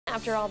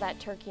After all that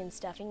turkey and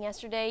stuffing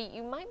yesterday,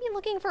 you might be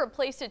looking for a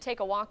place to take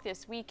a walk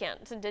this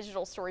weekend.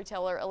 Digital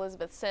storyteller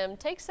Elizabeth Sim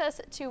takes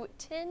us to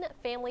 10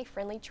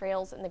 family-friendly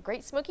trails in the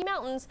Great Smoky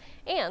Mountains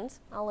and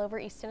all over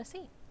East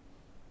Tennessee.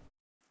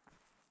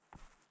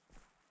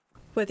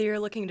 Whether you're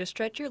looking to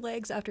stretch your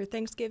legs after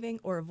Thanksgiving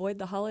or avoid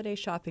the holiday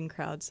shopping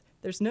crowds,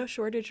 there's no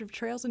shortage of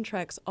trails and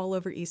treks all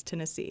over East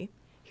Tennessee.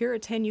 Here are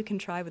 10 you can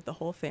try with the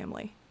whole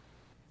family.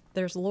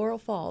 There's Laurel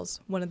Falls,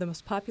 one of the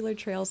most popular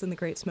trails in the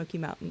Great Smoky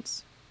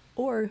Mountains.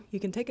 Or you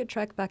can take a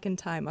trek back in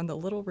time on the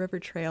Little River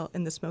Trail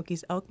in the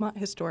Smokies Elkmont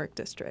Historic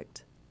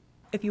District.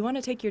 If you want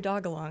to take your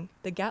dog along,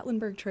 the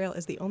Gatlinburg Trail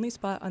is the only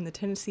spot on the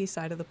Tennessee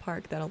side of the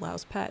park that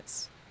allows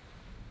pets.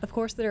 Of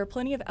course, there are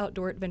plenty of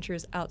outdoor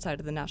adventures outside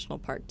of the national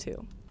park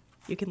too.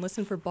 You can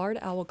listen for barred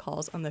owl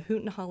calls on the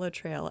Hooten Hollow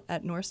Trail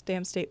at North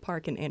Dam State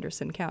Park in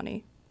Anderson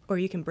County. Or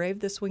you can brave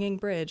the swinging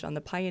bridge on the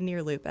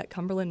Pioneer Loop at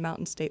Cumberland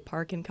Mountain State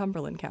Park in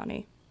Cumberland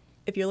County.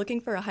 If you're looking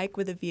for a hike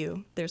with a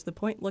view, there's the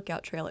Point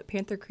Lookout Trail at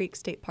Panther Creek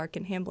State Park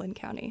in Hamblin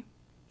County.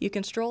 You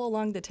can stroll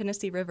along the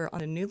Tennessee River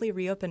on the newly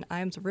reopened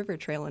Iams River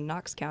Trail in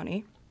Knox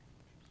County.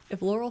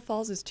 If Laurel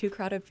Falls is too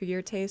crowded for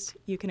your taste,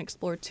 you can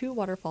explore 2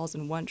 waterfalls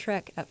in one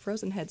trek at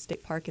Frozen Head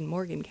State Park in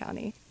Morgan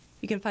County.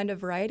 You can find a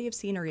variety of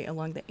scenery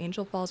along the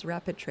Angel Falls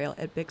Rapid Trail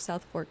at Big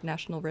South Fork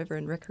National River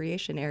and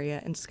Recreation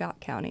Area in Scott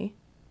County.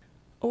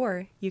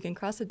 Or you can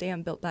cross a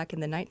dam built back in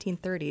the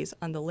 1930s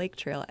on the Lake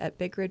Trail at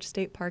Big Ridge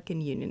State Park in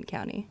Union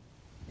County.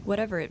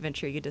 Whatever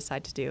adventure you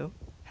decide to do,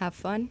 have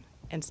fun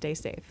and stay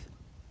safe.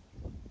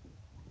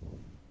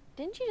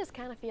 Didn't you just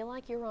kind of feel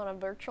like you were on a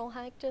virtual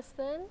hike just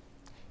then?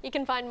 You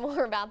can find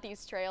more about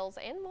these trails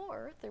and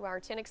more through our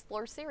 10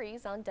 Explore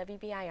series on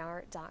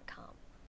WBIR.com.